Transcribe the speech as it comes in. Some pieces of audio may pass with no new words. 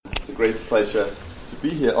great pleasure to be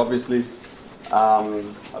here, obviously.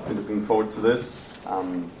 I've been looking forward to this.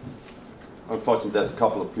 Unfortunately, there's a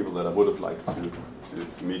couple of people that I would have liked to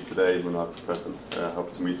meet today who are not present. I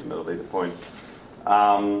hope to meet them at a later point.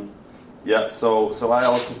 So I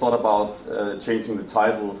also thought about changing the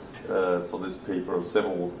title for this paper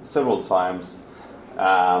several times.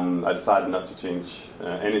 I decided not to change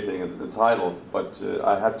anything in the title, but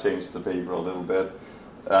I have changed the paper a little bit.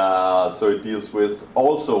 So it deals with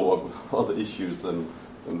also other issues than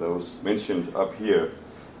those mentioned up here.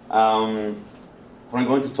 What I'm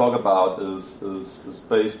going to talk about is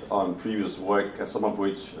based on previous work, some of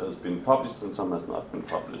which has been published and some has not been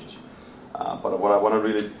published. But what I want to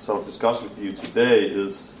really sort of discuss with you today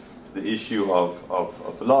is the issue of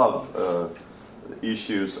love, the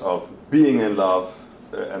issues of being in love,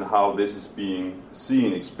 and how this is being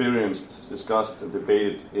seen, experienced, discussed, and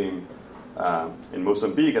debated in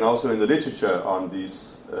Mozambique, and also in the literature on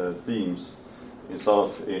these themes, in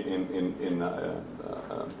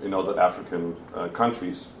other African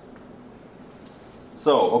countries.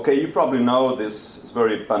 So, okay, you probably know this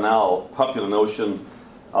very banal, popular notion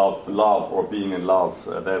of love or being in love,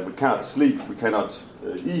 that we cannot sleep, we cannot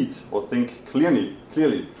eat or think clearly,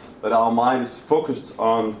 that our mind is focused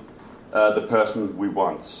on the person we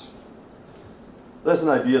want. There's an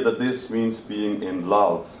idea that this means being in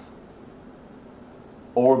love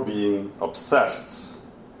or being obsessed,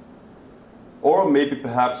 or maybe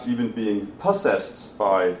perhaps even being possessed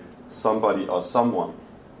by somebody or someone.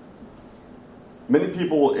 Many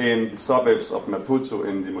people in the suburbs of Maputo,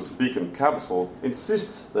 in the Mozambican capital,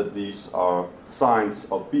 insist that these are signs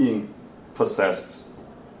of being possessed,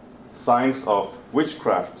 signs of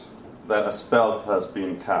witchcraft, that a spell has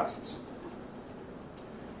been cast.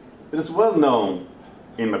 It is well known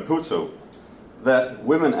in Maputo that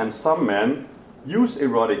women and some men use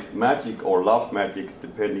erotic magic or love magic,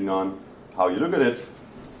 depending on how you look at it,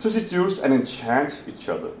 to seduce and enchant each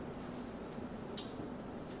other.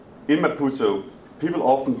 In Maputo, people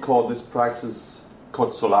often call this practice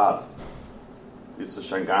kotsolar. It's a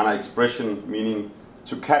Shangana expression meaning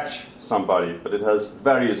to catch somebody, but it has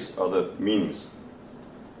various other meanings.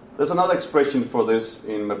 There's another expression for this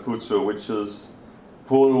in Maputo, which is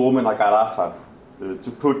pôr o homem na garrafa,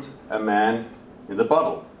 to put a man in the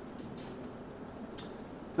bottle.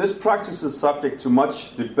 This practice is subject to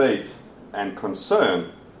much debate and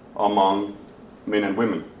concern among men and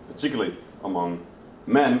women, particularly among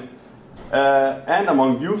men, and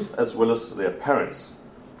among youth as well as their parents.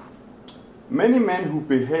 Many men who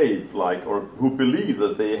behave like, or who believe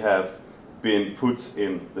that they have been put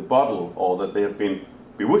in the bottle or that they have been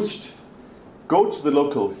bewitched, go to the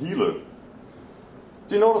local healer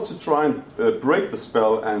in order to try and break the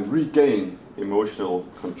spell and regain emotional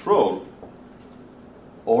control,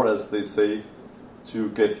 or as they say, to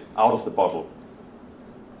get out of the bottle.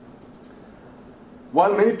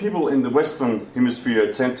 While many people in the Western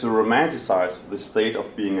Hemisphere tend to romanticize the state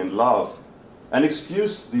of being in love and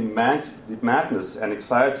excuse the madness and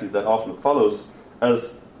anxiety that often follows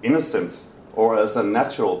as innocent or as a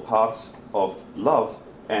natural part of love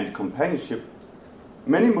and companionship,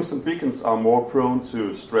 many Mozambicans are more prone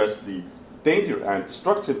to stress the danger and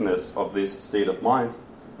destructiveness of this state of mind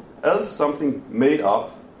as something made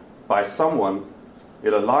up by someone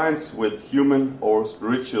in alliance with human or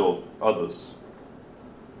spiritual others.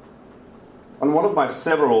 On one of my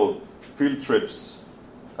several field trips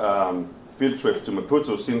to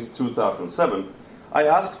Maputo since 2007, I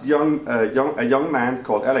asked a young man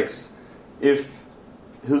called Alex if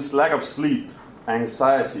his lack of sleep,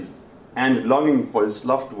 anxiety, and longing for his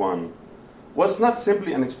loved one was not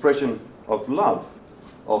simply an expression of love,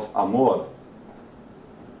 of amor.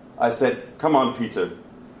 I said, "Come on, Peter.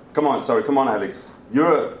 Come on, Alex.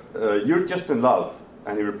 You're just in love."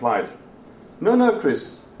 And he replied, No,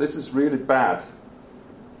 Chris, this is really bad.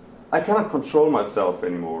 I cannot control myself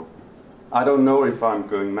anymore. I don't know if I'm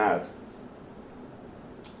going mad.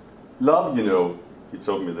 Love, he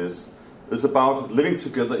told me this, is about living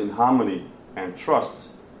together in harmony and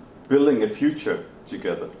trust, building a future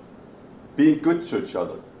together, being good to each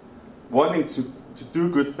other, wanting to do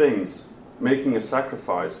good things, making a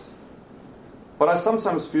sacrifice. But I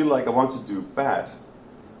sometimes feel like I want to do bad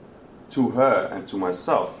to her and to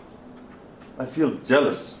myself. I feel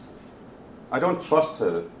jealous. I don't trust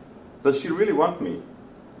her. Does she really want me?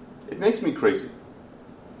 It makes me crazy.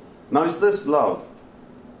 Now, is this love?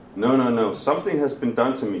 No. Something has been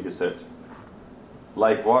done to me, he said.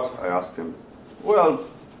 Like what? I asked him. Well,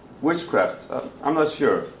 witchcraft. I'm not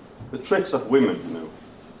sure. The tricks of women,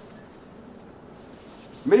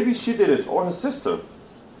 Maybe she did it, or her sister.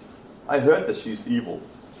 I heard that she's evil.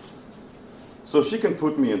 so she can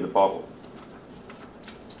put me in the bottle.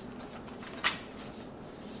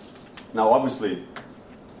 Now, obviously,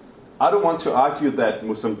 I don't want to argue that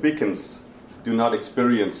Mozambicans do not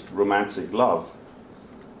experience romantic love,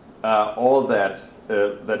 or that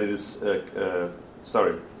it is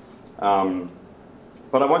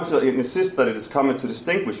but I want to insist that it is common to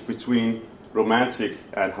distinguish between romantic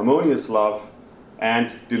and harmonious love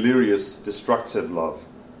and delirious, destructive love.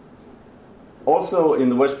 Also, in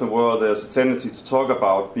the Western world, there's a tendency to talk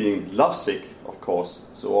about being lovesick, of course.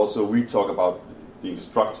 So also we talk about being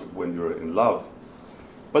destructive when you're in love.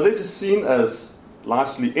 But this is seen as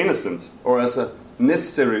largely innocent, or as a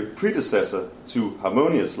necessary predecessor to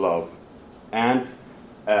harmonious love and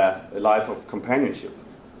a life of companionship.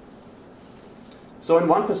 So in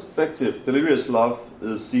one perspective, delirious love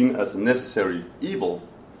is seen as a necessary evil.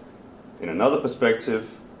 In another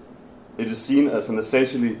perspective, it is seen as an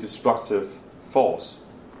essentially destructive force.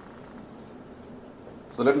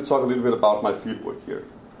 So let me talk a little bit about my fieldwork here.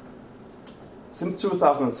 Since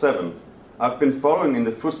 2007, I've been following in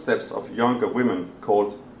the footsteps of younger women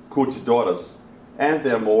called curtidoras and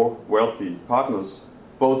their more wealthy partners,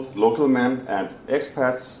 both local men and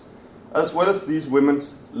expats, as well as these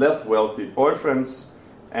women's less wealthy boyfriends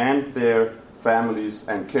and their families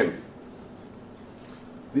and kin.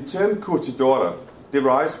 The term curtidora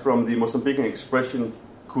derives from the Mozambican expression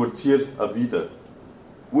curtir a vida,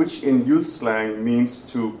 which in youth slang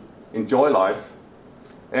means to enjoy life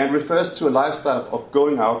and refers to a lifestyle of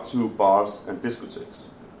going out to bars and discotheques.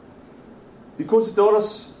 The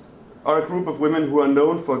curtidoras are a group of women who are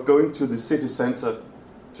known for going to the city center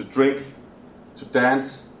to drink, to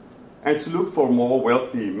dance, and to look for more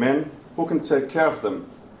wealthy men who can take care of them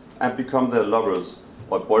and become their lovers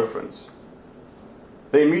or boyfriends.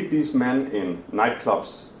 They meet these men in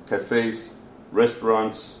nightclubs, cafes,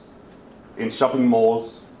 restaurants, in shopping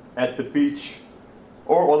malls, at the beach,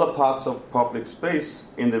 or other parts of public space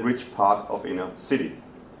in the rich part of inner city.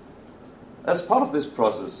 As part of this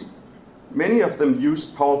process, many of them use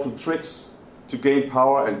powerful tricks to gain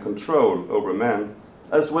power and control over men,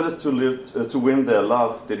 as well as to win their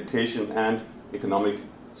love, dedication, and economic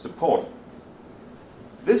support.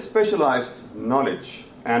 This specialized knowledge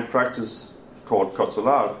and practice, called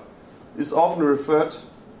cotular, is often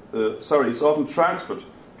transferred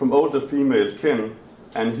from older female kin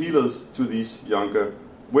and healers to these younger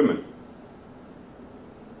women.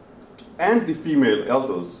 And the female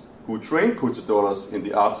elders who train curtidoras in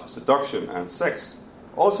the arts of seduction and sex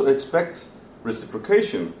also expect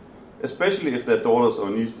reciprocation, especially if their daughters or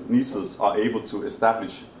nieces are able to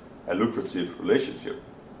establish a lucrative relationship.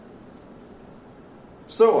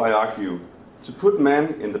 So, I argue, to put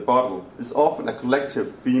men in the bottle is often a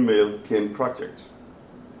collective female kin project.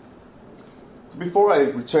 So before I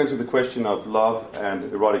return to the question of love and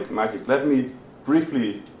erotic magic, let me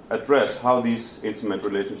briefly address how these intimate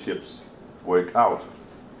relationships work out.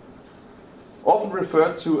 Often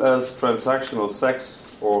referred to as transactional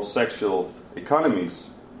sex or sexual economies.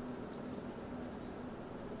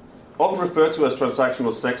 Often referred to as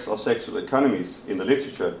transactional sex or sexual economies in the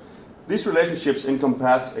literature, these relationships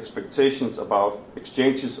encompass expectations about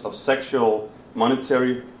exchanges of sexual,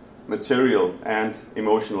 monetary, material, and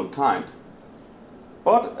emotional kind.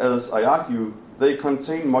 But, as I argue, they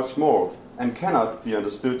contain much more and cannot be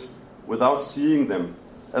understood without seeing them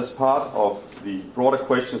as part of the broader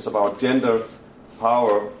questions about gender,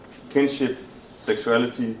 power, kinship,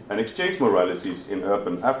 sexuality, and exchange moralities in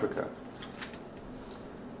urban Africa.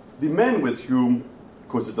 The men with whom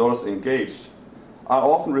curtidoras engaged are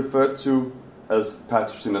often referred to as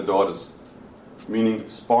patrocinadores, meaning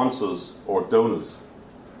sponsors or donors,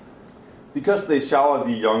 because they shower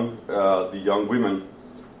the young women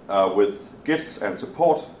with gifts and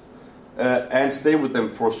support and stay with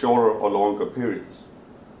them for shorter or longer periods.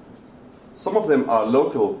 Some of them are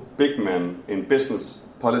local big men in business,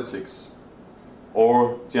 politics,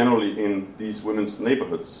 or generally in these women's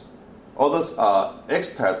neighborhoods. Others are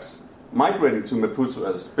expats migrating to Maputo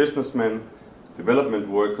as businessmen, development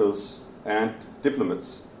workers, and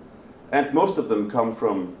diplomats. And most of them come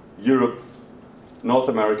from Europe, North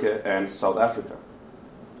America, and South Africa.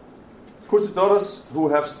 Curtidoras who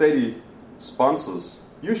have steady sponsors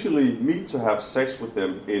usually meet to have sex with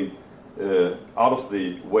them in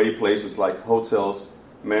out-of-the-way places like hotels,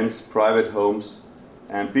 men's private homes,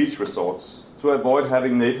 and beach resorts to avoid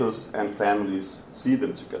having neighbors and families see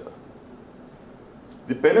them together.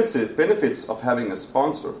 The benefits of having a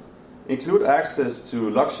sponsor include access to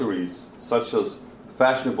luxuries such as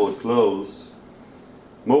fashionable clothes,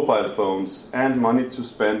 mobile phones, and money to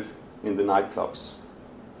spend in the nightclubs.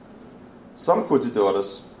 Some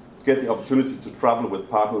curtidoras get the opportunity to travel with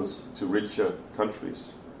partners to richer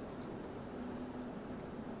countries.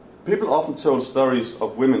 People often told stories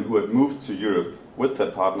of women who had moved to Europe with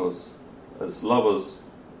their partners as lovers,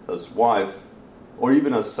 as wife, or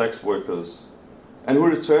even as sex workers, and who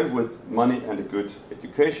returned with money and a good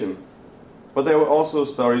education. But there were also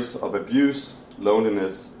stories of abuse,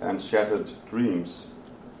 loneliness, and shattered dreams.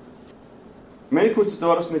 Many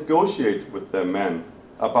curtidoras negotiate with their men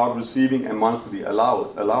about receiving a monthly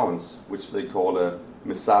allowance, which they call a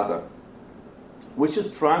mesada, which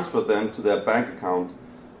is transferred then to their bank account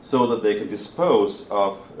so that they can dispose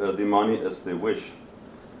of the money as they wish.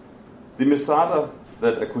 The mesada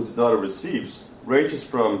that a curtidora receives ranges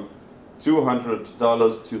from $200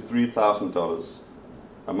 to $3,000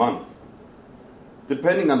 a month,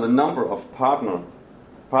 depending on the number of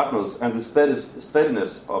partners and the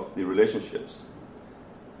steadiness of the relationships.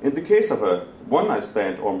 In the case of a one-night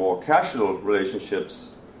stand or more casual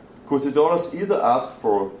relationships, curtidoras either ask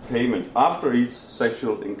for payment after each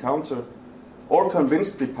sexual encounter or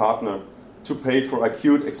convince the partner to pay for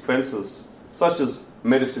acute expenses such as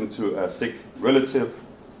medicine to a sick relative,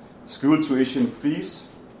 school tuition fees,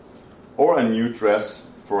 or a new dress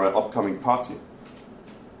for an upcoming party.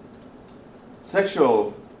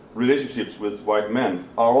 Sexual relationships with white men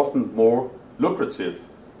are often more lucrative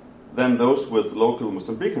than those with local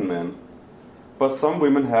Mozambican men, but some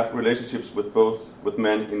women have relationships with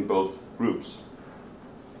men in both groups.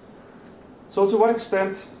 So to what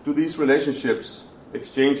extent do these relationships,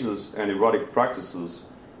 exchanges, and erotic practices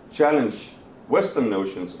challenge Western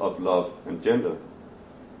notions of love and gender?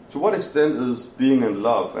 To what extent is being in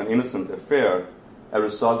love an innocent affair, a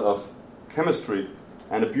result of chemistry,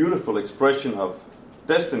 and a beautiful expression of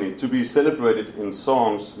destiny to be celebrated in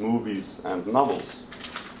songs, movies, and novels?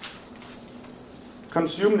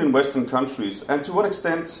 Consumed in Western countries, and to what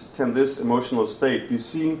extent can this emotional state be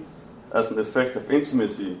seen as an effect of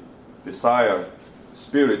intimacy, desire,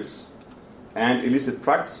 spirits, and illicit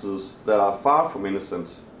practices that are far from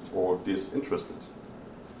innocent or disinterested?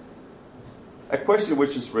 A question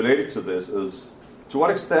which is related to this is, to what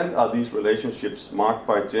extent are these relationships marked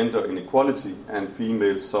by gender inequality and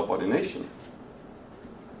female subordination?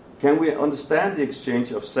 Can we understand the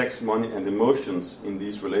exchange of sex, money, and emotions in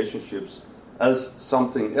these relationships as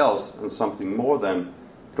something else and something more than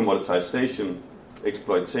commoditization,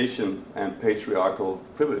 exploitation, and patriarchal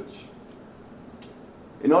privilege?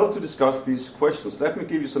 In order to discuss these questions, let me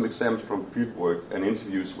give you some examples from fieldwork and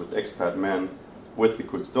interviews with expat men with the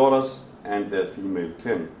curtidoras and their female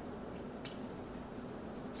kin.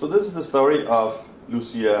 So this is the story of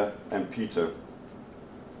Lucia and Peter.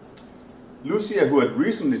 Lucia, who had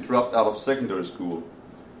recently dropped out of secondary school,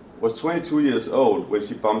 was 22 years old when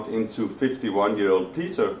she bumped into 51-year-old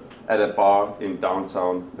Peter at a bar in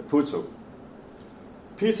downtown Maputo.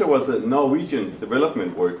 Peter was a Norwegian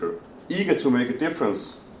development worker, eager to make a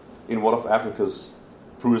difference in one of Africa's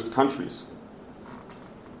poorest countries.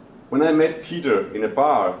 When I met Peter in a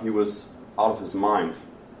bar, he was out of his mind.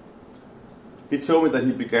 He told me that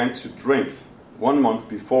he began to drink 1 month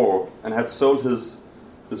before and had sold his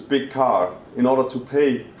big car in order to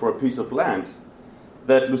pay for a piece of land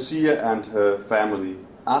that Lucia and her family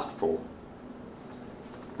asked for.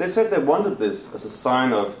 They said they wanted this as a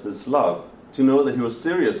sign of his love, to know that he was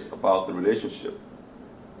serious about the relationship.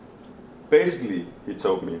 Basically, he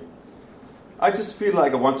told me, I just feel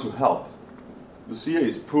like I want to help. Lucia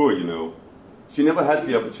is poor, you know. She never had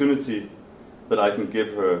the opportunity that I can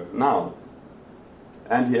give her now.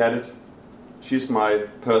 And he added, she's my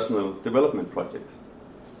personal development project.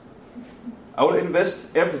 I will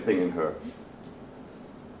invest everything in her.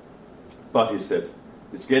 But, he said,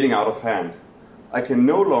 it's getting out of hand. I can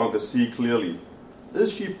no longer see clearly.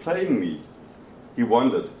 Is she playing me? He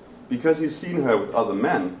wondered, because he's seen her with other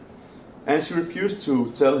men, and she refused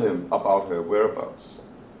to tell him about her whereabouts.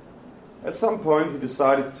 At some point, he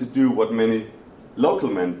decided to do what many local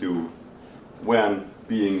men do when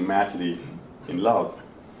being madly in love.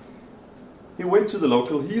 He went to the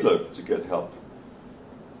local healer to get help.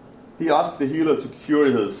 He asked the healer to cure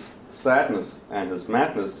his sadness and his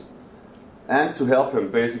madness, and to help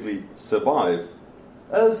him basically survive,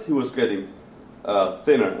 as he was getting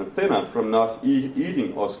thinner and thinner from not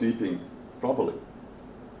eating or sleeping properly.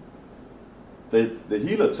 The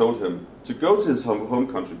healer told him to go to his home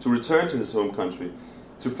country, to return to his home country,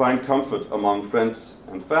 to find comfort among friends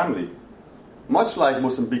and family. Much like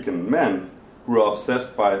Mozambican men who are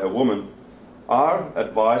obsessed by a woman are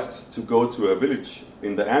advised to go to a village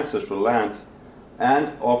in the ancestral land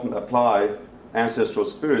and often apply ancestral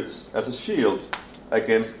spirits as a shield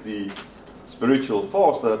against the spiritual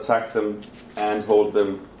force that attack them and hold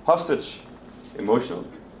them hostage emotionally.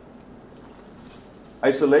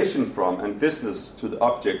 isolation from and distance to the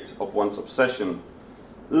object of one's obsession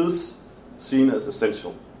is seen as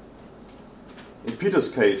essential. In Peter's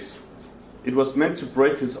case, it was meant to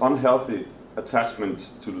break his unhealthy attachment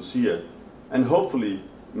to Lucia and hopefully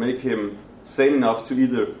make him sane enough to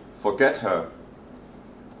either forget her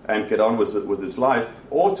and get on with his life,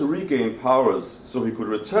 or to regain powers so he could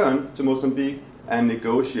return to Mozambique and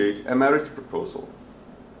negotiate a marriage proposal.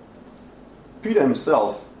 Peter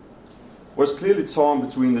himself was clearly torn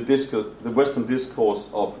between the Western discourse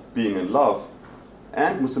of being in love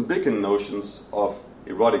and Mozambican notions of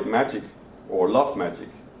erotic magic or love magic,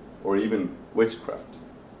 or even witchcraft.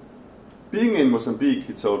 Being in Mozambique,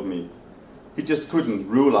 he told me, he just couldn't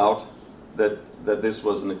rule out that this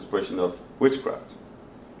was an expression of witchcraft,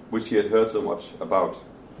 which he had heard so much about.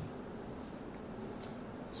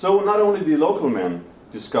 So not only do local men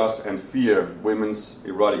discuss and fear women's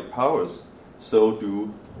erotic powers, so do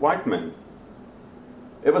white men.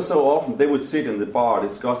 Ever so often they would sit in the bar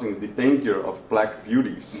discussing the danger of black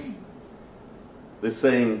beauties. The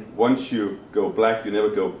saying, once you go black, you never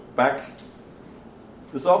go back.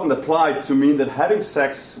 This often applied to mean that having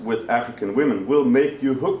sex with African women will make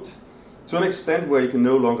you hooked to an extent where you can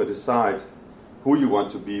no longer decide who you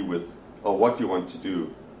want to be with or what you want to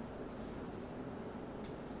do.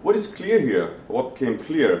 What is clear here, or what became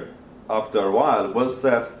clear after a while, was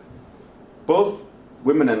that both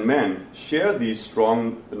women and men share these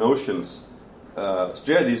strong notions,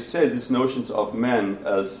 share these notions of men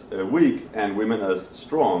as weak and women as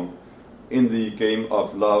strong in the game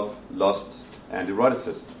of love, lust, and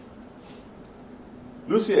eroticism.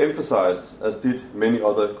 Lucia emphasized, as did many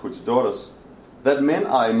other curtidoras, that men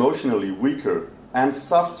are emotionally weaker and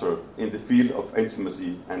softer in the field of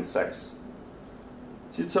intimacy and sex.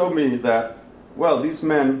 She told me that, well, these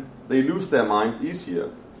men, they lose their mind easier,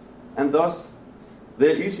 and thus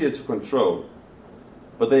they're easier to control,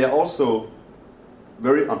 but they are also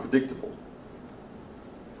very unpredictable.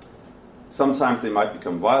 Sometimes they might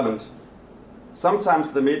become violent. Sometimes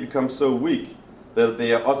they may become so weak that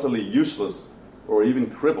they are utterly useless or even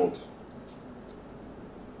crippled.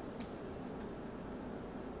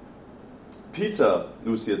 Peter,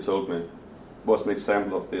 Lucia told me, was an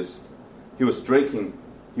example of this. He was drinking,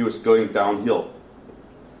 he was going downhill.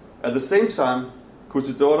 At the same time,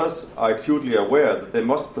 curtidoras are acutely aware that they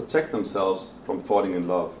must protect themselves from falling in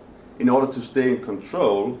love in order to stay in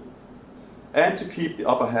control and to keep the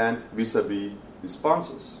upper hand vis-à-vis the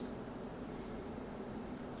sponsors.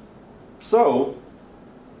 So,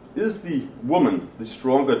 is the woman the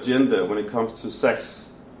stronger gender when it comes to sex,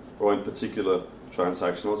 or in particular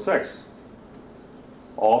transactional sex?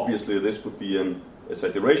 Obviously, this would be an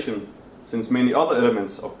exaggeration, since many other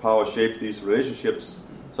elements of power shape these relationships,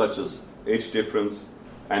 such as age difference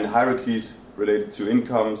and hierarchies related to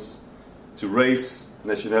incomes, to race,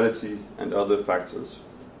 nationality, and other factors.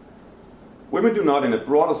 Women do not, in a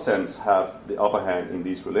broader sense, have the upper hand in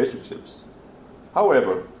these relationships.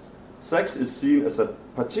 However, sex is seen as a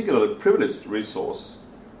particularly privileged resource,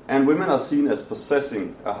 and women are seen as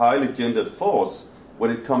possessing a highly gendered force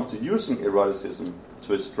when it comes to using eroticism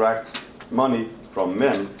to extract money from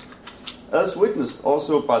men, as witnessed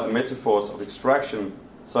also by the metaphors of extraction,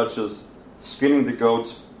 such as skinning the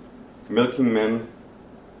goat, milking men,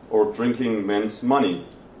 or drinking men's money,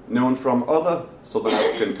 known from other Southern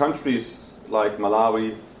African countries like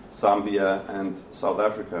Malawi, Zambia, and South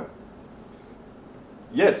Africa.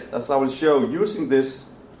 Yet, as I will show, using this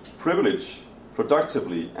privilege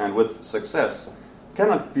productively and with success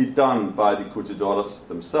cannot be done by the curtidoras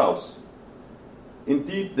themselves.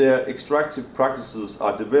 Indeed, their extractive practices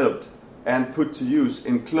are developed and put to use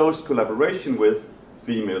in close collaboration with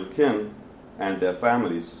female kin and their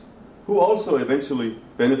families, who also eventually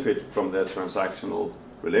benefit from their transactional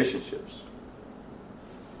relationships.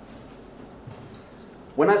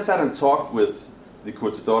 When I sat and talked with the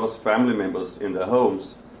curtidoras' family members in their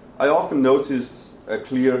homes, I often noticed a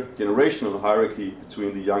clear generational hierarchy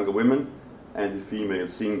between the younger women and the female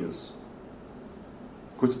seniors.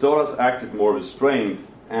 Curtidoras acted more restrained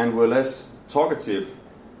and were less talkative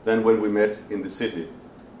than when we met in the city.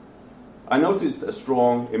 I noticed a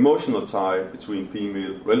strong emotional tie between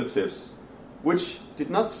female relatives, which did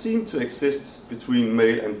not seem to exist between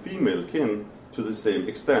male and female kin to the same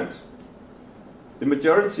extent. The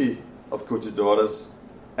majority of curtidoras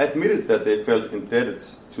admitted that they felt indebted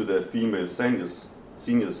to their female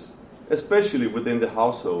seniors, especially within the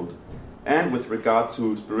household and with regard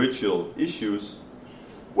to spiritual issues,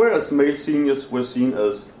 whereas male seniors were seen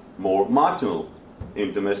as more marginal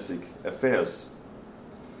in domestic affairs.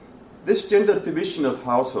 This gender division of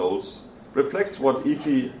households reflects what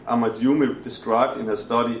Ife Amadyume described in her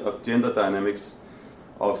study of gender dynamics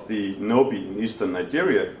of the Nobi in eastern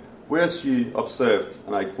Nigeria, where she observed,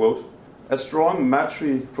 and I quote, "a strong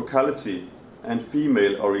matrifocality and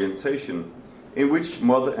female orientation in which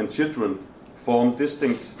mother and children form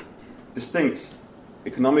distinct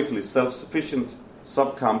economically self-sufficient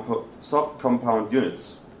subcompound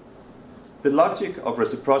units. The logic of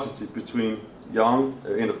reciprocity between young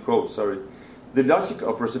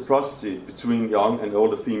and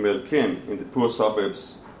older female kin in the poor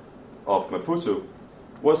suburbs of Maputo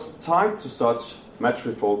was tied to such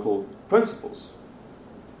matrifocal principles.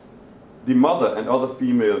 The mother and other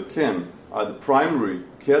female kin are the primary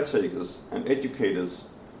caretakers and educators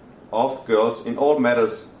of girls in all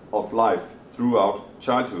matters of life throughout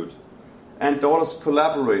childhood, and daughters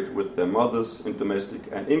collaborate with their mothers in domestic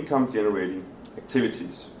and income-generating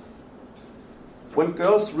activities. When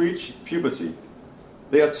girls reach puberty,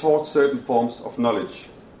 they are taught certain forms of knowledge,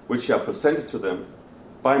 which are presented to them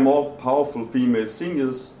by more powerful female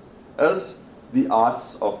seniors as the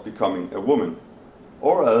arts of becoming a woman,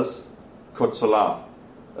 or as kotsola,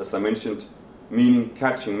 as I mentioned, meaning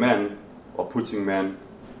catching men or putting men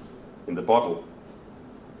in the bottle.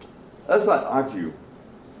 As I argue,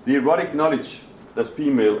 the erotic knowledge that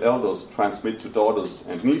female elders transmit to daughters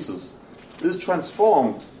and nieces is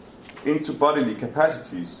transformed into bodily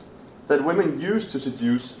capacities that women use to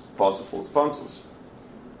seduce possible sponsors.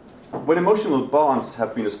 When emotional bonds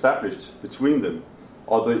have been established between them,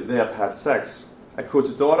 or they have had sex, a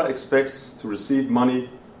Kotu daughter expects to receive money,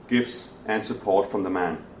 gifts, and support from the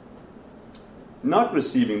man. Not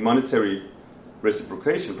receiving monetary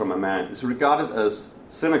reciprocation from a man is regarded as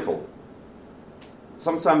cynical,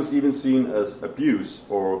 sometimes even seen as abuse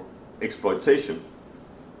or exploitation.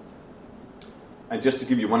 And just to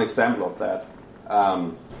give you one example of that,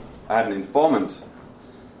 I had an informant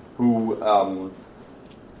who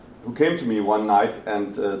came to me one night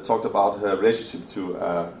and talked about her relationship to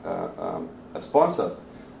a sponsor,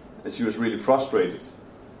 and she was really frustrated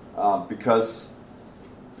because,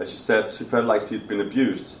 as she said, she felt like she'd been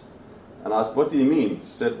abused. And I asked, "What do you mean?" She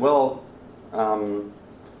said, "Well,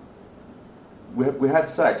 we had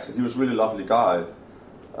sex, and he was a really lovely guy,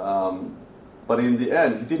 but in the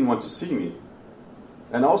end, he didn't want to see me.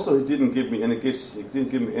 And also, he didn't give me any gifts. He didn't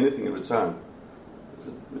give me anything in return."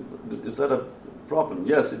 Is that a problem?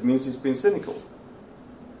 Yes, it means he's been cynical.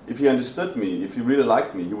 If he understood me, if he really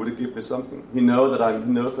liked me, he would have given me something. He knows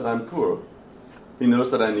that I'm poor. He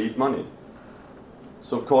knows that I need money.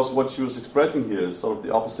 So, of course, what she was expressing here is sort of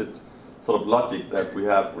the opposite sort of logic that we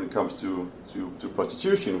have when it comes to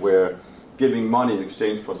prostitution, where giving money in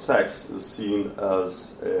exchange for sex is seen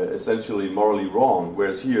as essentially morally wrong,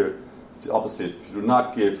 whereas here it's the opposite. If you do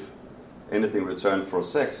not give anything in return for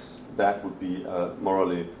sex, that would be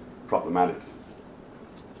morally problematic.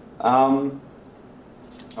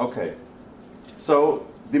 Okay, so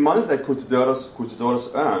the money that Kotu daughters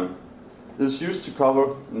earn is used to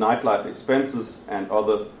cover nightlife expenses and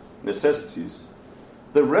other necessities.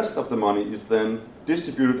 The rest of the money is then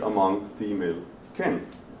distributed among female kin.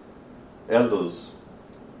 Elders,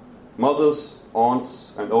 mothers,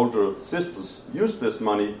 aunts, and older sisters use this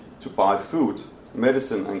money to buy food,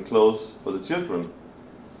 medicine, and clothes for the children,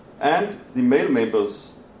 and the male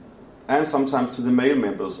members, and sometimes to the male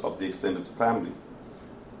members of the extended family,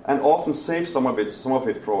 and often save some of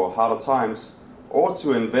it for harder times, or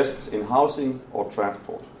to invest in housing or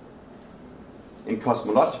transport. In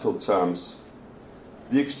cosmological terms,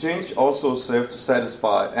 the exchange also serves to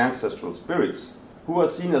satisfy ancestral spirits who are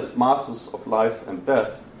seen as masters of life and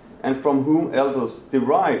death, and from whom elders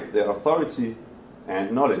derive their authority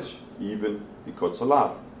and knowledge, even the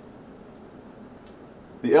Kotsolar.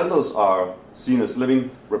 The elders are seen as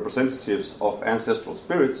living representatives of ancestral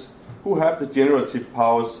spirits who have the generative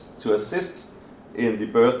powers to assist in the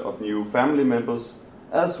birth of new family members,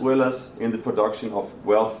 as well as in the production of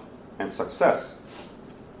wealth and success.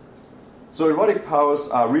 So erotic powers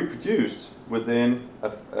are reproduced within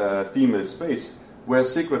a female space, where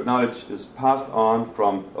secret knowledge is passed on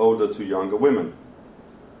from older to younger women.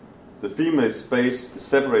 The female space is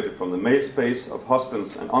separated from the male space of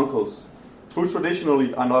husbands and uncles, who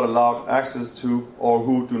traditionally are not allowed access to, or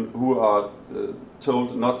who are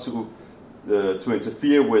told not to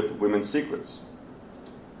interfere with women's secrets.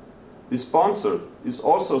 The sponsor is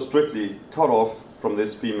also strictly cut off from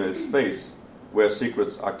this female space, where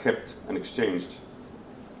secrets are kept and exchanged.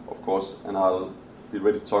 Of course, and I'll be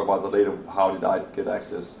ready to talk about that later. How did I get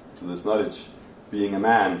access to this knowledge? Being a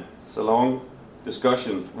man, it's a long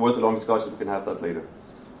discussion, worth a long discussion. We can have that later.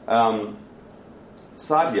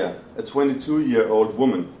 Sadia, a 22-year-old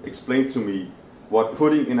woman, explained to me what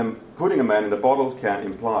putting a man in a bottle can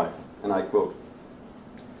imply, and I quote,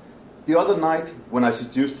 The other night, when I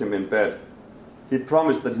seduced him in bed, he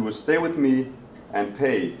promised that he would stay with me and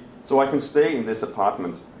pay, so I can stay in this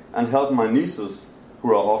apartment and help my nieces,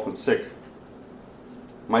 who are often sick.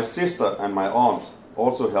 My sister and my aunt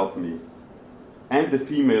also helped me, and the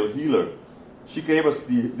female healer. She gave us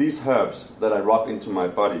these herbs that I rub into my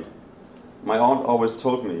body. My aunt always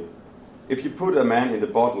told me, if you put a man in the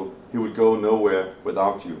bottle, he would go nowhere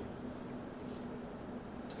without you.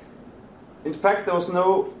 In fact, there was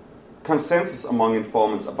no consensus among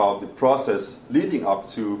informants about the process leading up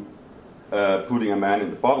to putting a man in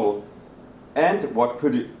the bottle and what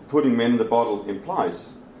putting men in the bottle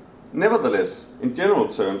implies. Nevertheless, in general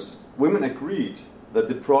terms, women agreed that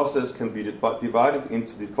the process can be divided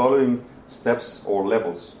into the following steps or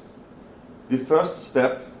levels. The first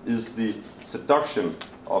step is the seduction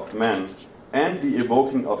of men and the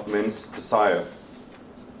evoking of men's desire.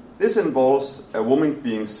 This involves a woman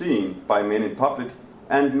being seen by men in public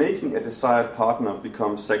and making a desired partner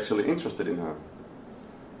become sexually interested in her.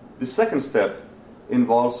 The second step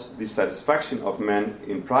involves the satisfaction of men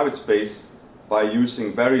in private space by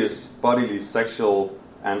using various bodily, sexual,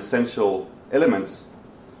 and sensual elements,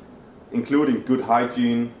 including good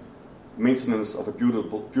hygiene, maintenance of a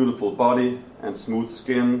beautiful body and smooth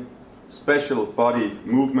skin, special body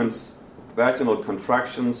movements, vaginal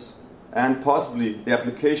contractions, and possibly the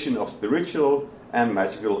application of spiritual and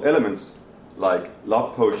magical elements like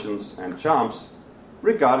love potions and charms,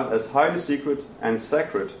 regarded as highly secret and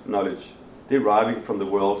sacred knowledge deriving from the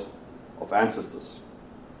world of ancestors.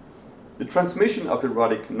 The transmission of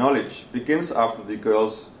erotic knowledge begins after the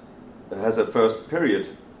girl has her first period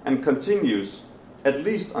and continues at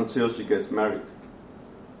least until she gets married.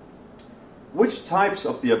 Which types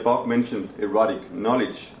of the above-mentioned erotic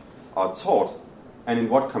knowledge are taught and in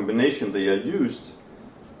what combination they are used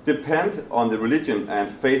depend on the religion and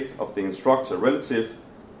faith of the instructor relative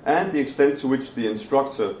and the extent to which the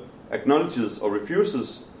instructor acknowledges or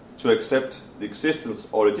refuses to accept the existence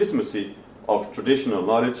or legitimacy of traditional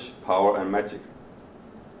knowledge, power, and magic.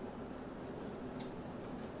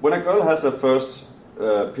 When a girl has her first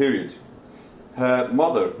period, her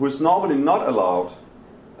mother, who is normally not allowed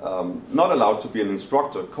to be an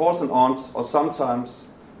instructor, calls an aunt or sometimes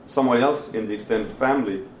someone else in the extended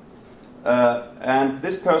family, and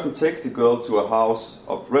this person takes the girl to a house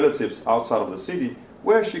of relatives outside of the city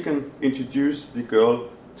where she can introduce the girl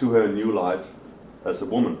to her new life as a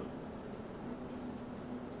woman.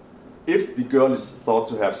 If the girl is thought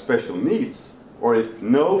to have special needs, or if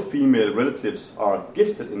no female relatives are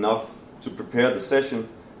gifted enough to prepare the session,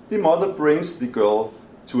 the mother brings the girl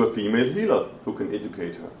to a female healer who can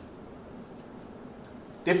educate her.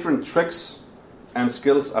 Different tricks and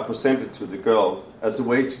skills are presented to the girl as a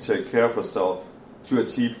way to take care of herself, to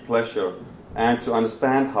achieve pleasure, and to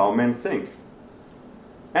understand how men think.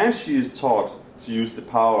 And she is taught to use the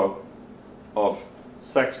power of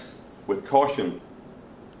sex with caution.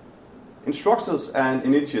 Instructors and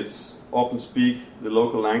initiates often speak the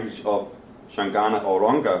local language of Shangana or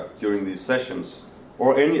Ronga during these sessions,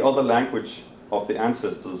 or any other language of the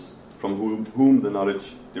ancestors from whom the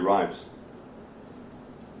knowledge derives.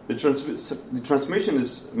 The transmission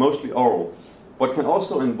is mostly oral, but can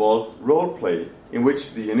also involve role play in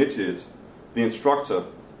which the initiate, the instructor,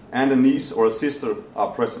 and a niece or a sister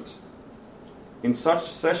are present. In such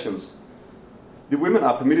sessions, the women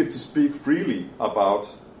are permitted to speak freely about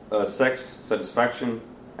sex, satisfaction,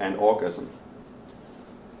 and orgasm.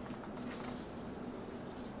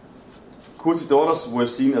 Kurti daughters were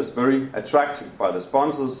seen as very attractive by the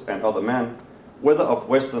sponsors and other men, whether of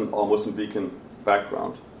Western or Mozambican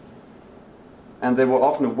background. And they were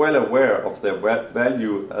often well aware of their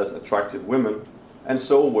value as attractive women, and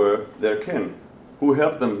so were their kin, who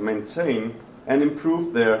helped them maintain and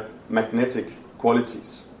improve their magnetic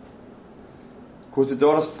qualities. Kurti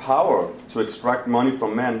daughters' power to extract money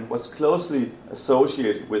from men was closely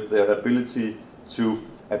associated with their ability to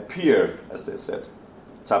appear, as they said,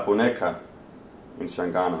 taboneka in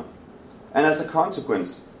Shangana, and as a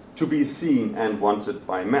consequence, to be seen and wanted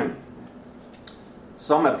by men.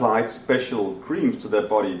 Some applied special creams to their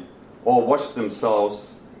body, or washed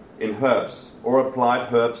themselves in herbs, or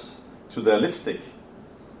applied herbs to their lipstick.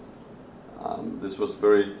 This was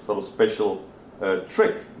very sort of special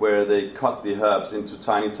trick where they cut the herbs into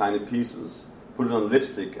tiny pieces, put it on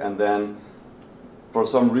lipstick, and then for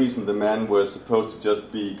some reason the men were supposed to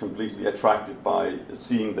just be completely attracted by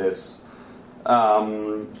seeing this,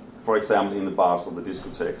 for example in the bars or the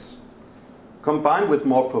discotheques. Combined with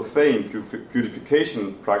more profane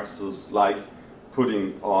beautification practices like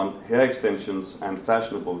putting on hair extensions and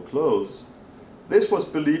fashionable clothes, this was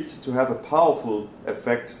believed to have a powerful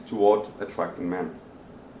effect toward attracting men.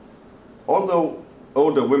 Although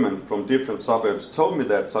older women from different suburbs told me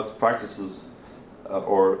that such practices,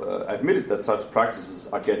 admitted that such practices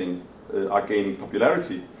are gaining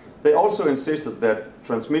popularity, they also insisted that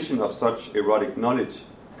transmission of such erotic knowledge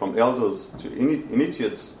from elders to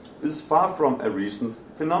initiates is far from a recent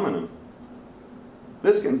phenomenon.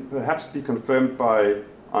 This can perhaps be confirmed by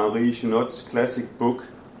Henri Junod's classic book,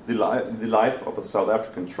 The Life of a South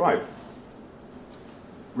African Tribe.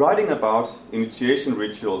 Writing about initiation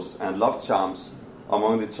rituals and love charms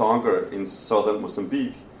among the Tonga in southern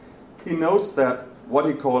Mozambique, he notes that what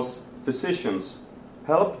he calls physicians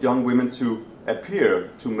help young women to appear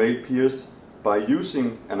to male peers by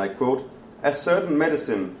using, and I quote, a certain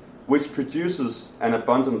medicine which produces an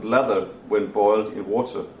abundant lather when boiled in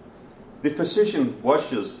water. The physician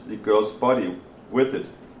washes the girl's body with it,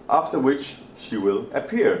 after which she will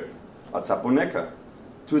appear, a taponeka,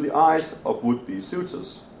 to the eyes of would-be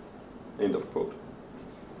suitors. End of quote.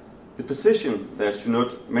 The physician that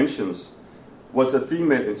Junod mentions was a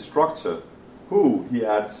female instructor who, he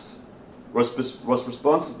adds, was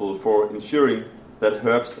responsible for ensuring that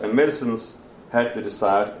herbs and medicines had the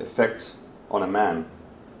desired effect on a man.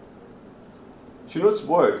 Junod's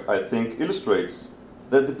work, I think, illustrates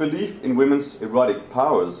that the belief in women's erotic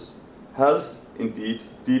powers has indeed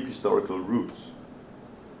deep historical roots.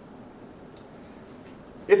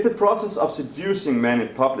 If the process of seducing men in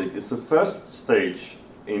public is the first stage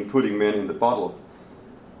in putting men in the bottle,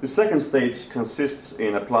 the second stage consists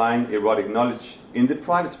in applying erotic knowledge in the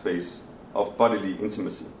private space of bodily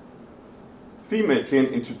intimacy. Female can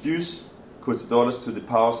introduce curtidoras to the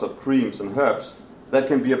powers of creams and herbs that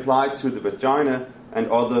can be applied to the vagina and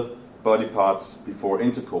other body parts before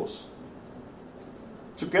intercourse.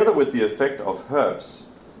 Together with the effect of herbs,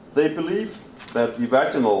 they believe that the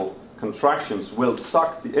vaginal contractions will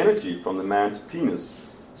suck the energy from the man's penis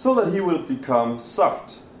so that he will become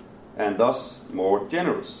soft and thus more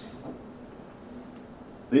generous.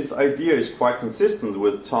 This idea is quite consistent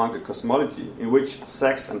with Tonga cosmology, in which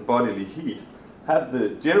sex and bodily heat have the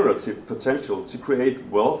generative potential to create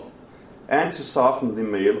wealth and to soften the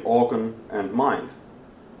male organ and mind.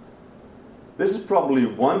 This is probably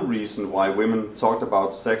one reason why women talked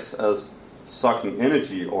about sex as sucking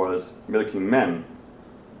energy or as milking men.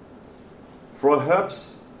 For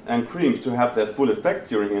herbs and creams to have their full effect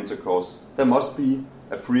during intercourse, there must be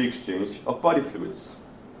a free exchange of body fluids,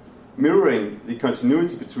 mirroring the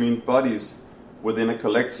continuity between bodies within a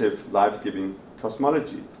collective life-giving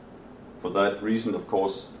cosmology. For that reason, of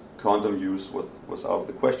course, condom use was out of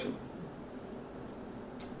the question,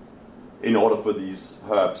 in order for these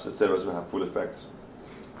herbs, etc., to have full effect.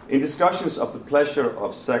 In discussions of the pleasure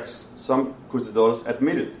of sex, some curtidoras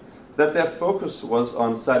admitted that their focus was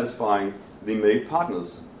on satisfying the male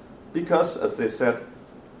partners, because, as they said,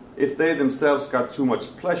 if they themselves got too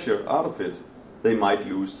much pleasure out of it, they might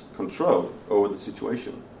lose control over the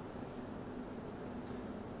situation.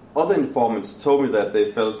 Other informants told me that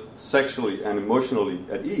they felt sexually and emotionally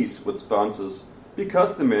at ease with sponsors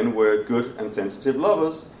because the men were good and sensitive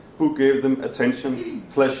lovers who gave them attention,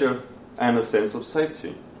 pleasure, and a sense of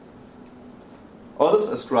safety. Others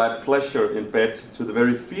ascribed pleasure in bed to the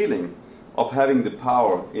very feeling of having the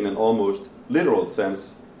power, in an almost literal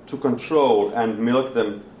sense, to control and milk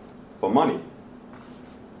them for money.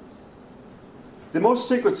 The most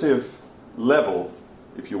secretive level,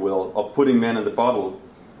 if you will, of putting men in the bottle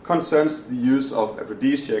concerns the use of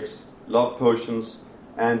aphrodisiacs, love potions,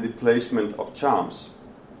 and the placement of charms.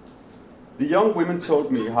 The young women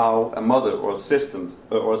told me how a mother or assistant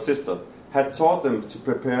or a sister had taught them to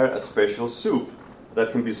prepare a special soup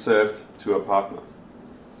that can be served to a partner.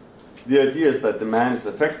 The idea is that the man is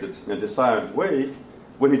affected in a desired way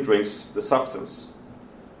when he drinks the substance.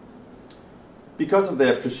 Because of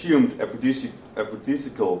their presumed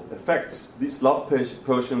aphrodisiacal effects, these love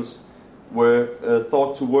potions were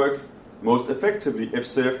thought to work most effectively if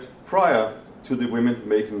served prior to the women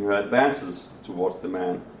making her advances towards the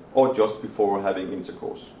man, or just before having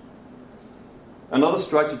intercourse. Another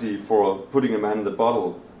strategy for putting a man in the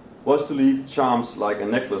bottle was to leave charms like a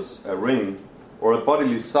necklace, a ring, or a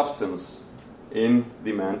bodily substance in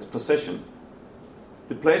the man's possession.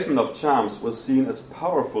 The placement of charms was seen as a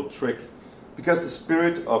powerful trick because the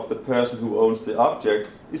spirit of the person who owns the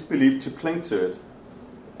object is believed to cling to it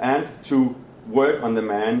and to work on the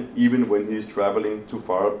man even when he is traveling to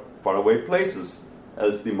faraway places,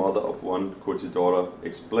 as the mother of one curtidora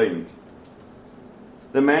explained.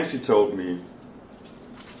 The man, she told me,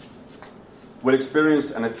 will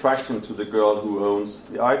experience an attraction to the girl who owns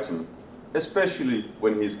the item, especially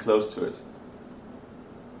when he is close to it.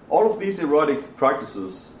 All of these erotic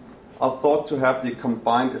practices are thought to have the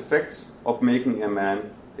combined effect of making a man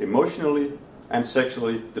emotionally and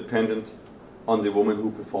sexually dependent on the woman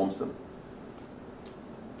who performs them.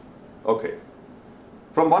 Okay.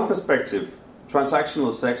 From one perspective,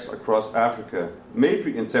 transactional sex across Africa may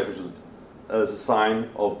be interpreted as a sign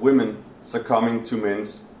of women succumbing to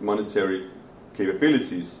men's monetary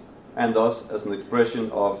capabilities, and thus as an expression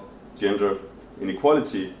of gender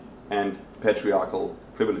inequality and patriarchal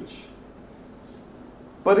privilege.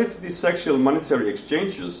 But if these sexual monetary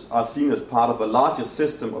exchanges are seen as part of a larger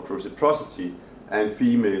system of reciprocity and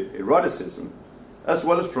female eroticism, as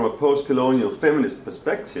well as from a post-colonial feminist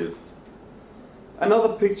perspective,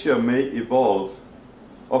 another picture may evolve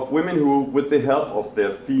of women who, with the help of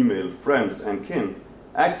their female friends and kin,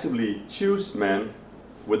 actively choose men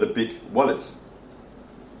with a big wallet.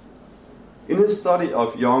 In his study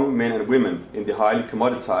of young men and women in the highly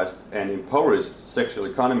commoditized and impoverished sexual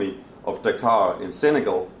economy of Dakar in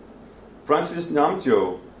Senegal, Francis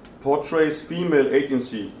Nyamjo portrays female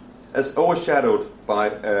agency as overshadowed by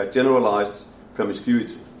a generalized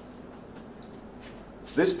promiscuity.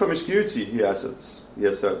 This promiscuity, he asserts,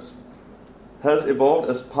 has evolved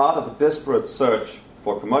as part of a desperate search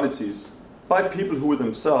for commodities by people who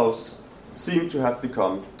themselves seem to have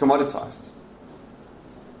become commoditized.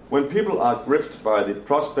 When people are gripped by the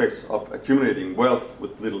prospects of accumulating wealth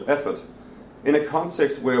with little effort, in a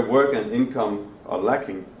context where work and income are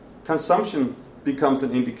lacking, consumption becomes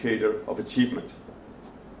an indicator of achievement.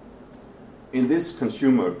 In this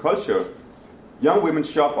consumer culture, young women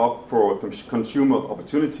shop up for consumer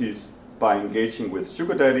opportunities by engaging with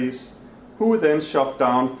sugar daddies, who then shop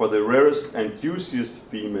down for the rarest and juiciest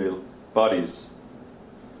female bodies.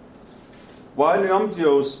 While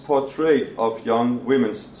Nyamjo's portrait of young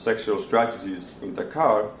women's sexual strategies in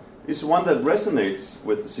Dakar is one that resonates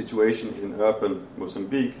with the situation in urban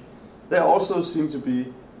Mozambique, there also seem to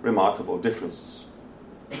be remarkable differences.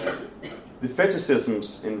 The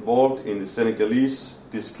fetishisms involved in the Senegalese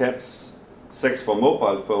disquettes, sex for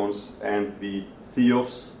mobile phones, and the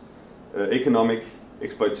Thiof's economic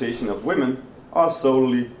exploitation of women are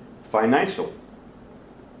solely financial.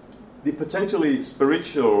 The potentially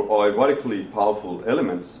spiritual or erotically powerful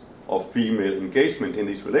elements of female engagement in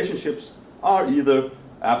these relationships are either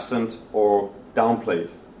absent or downplayed.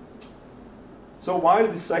 So while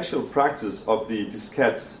the sexual practice of the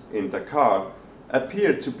disquettes in Dakar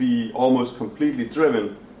appear to be almost completely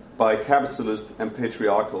driven by capitalist and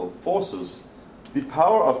patriarchal forces, the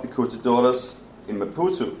power of the curtidoras in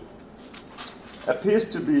Maputo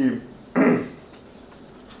appears to be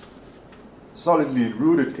solidly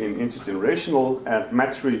rooted in intergenerational and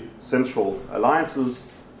matricentral alliances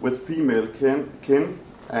with female kin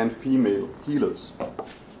and female healers.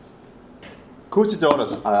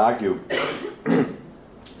 Curtidoras, I argue,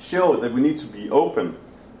 show that we need to be open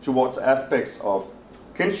towards aspects of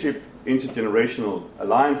kinship, intergenerational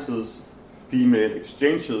alliances, female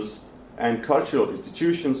exchanges, and cultural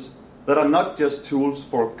institutions that are not just tools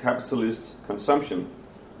for capitalist consumption,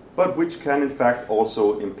 but which can in fact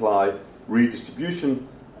also imply redistribution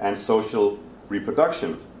and social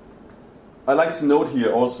reproduction. I'd like to note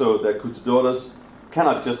here also that curtidoras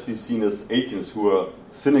cannot just be seen as agents who are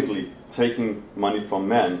cynically taking money from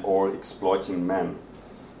men or exploiting men.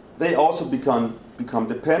 They also become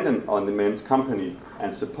dependent on the men's company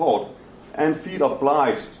and support and feel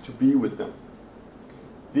obliged to be with them.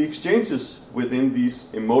 The exchanges within these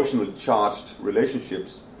emotionally charged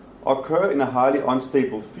relationships occur in a highly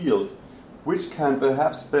unstable field, which can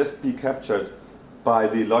perhaps best be captured by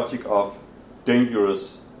the logic of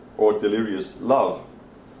dangerous or delirious love,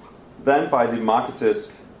 than by the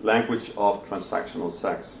marketesque language of transactional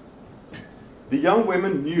sex. The young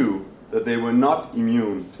women knew that they were not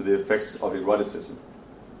immune to the effects of eroticism.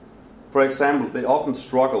 For example, they often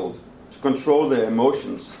struggled to control their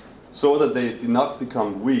emotions so that they did not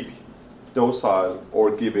become weak, docile,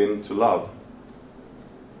 or give in to love.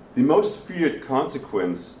 The most feared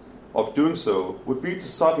consequence of doing so would be to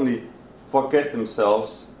suddenly forget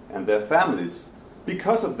themselves and their families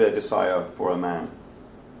because of their desire for a man.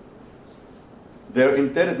 Their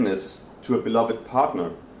indebtedness to a beloved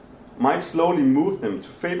partner might slowly move them to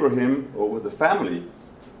favor him over the family,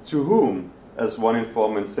 to whom, as one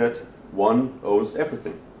informant said, one owes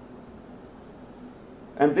everything.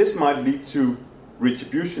 And this might lead to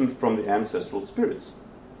retribution from the ancestral spirits.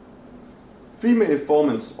 Female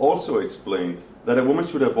informants also explained that a woman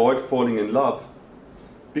should avoid falling in love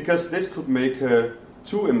because this could make her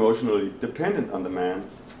too emotionally dependent on the man,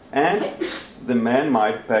 and the man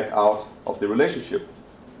might back out of the relationship.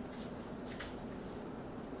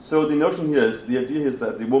 So the idea is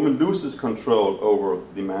that the woman loses control over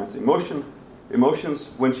the man's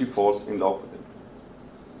emotions when she falls in love with him.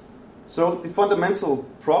 So the fundamental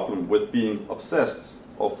problem with being obsessed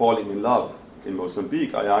or falling in love in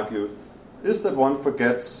Mozambique, I argue, is that one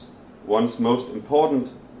forgets one's most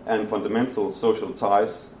important and fundamental social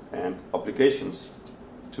ties and obligations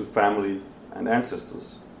to family and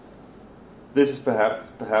ancestors. This is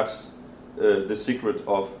perhaps the secret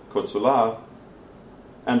of Côte Solar,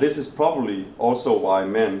 and this is probably also why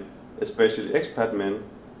men, especially expat men,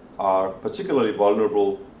 are particularly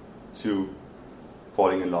vulnerable to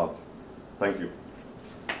falling in love. Thank you.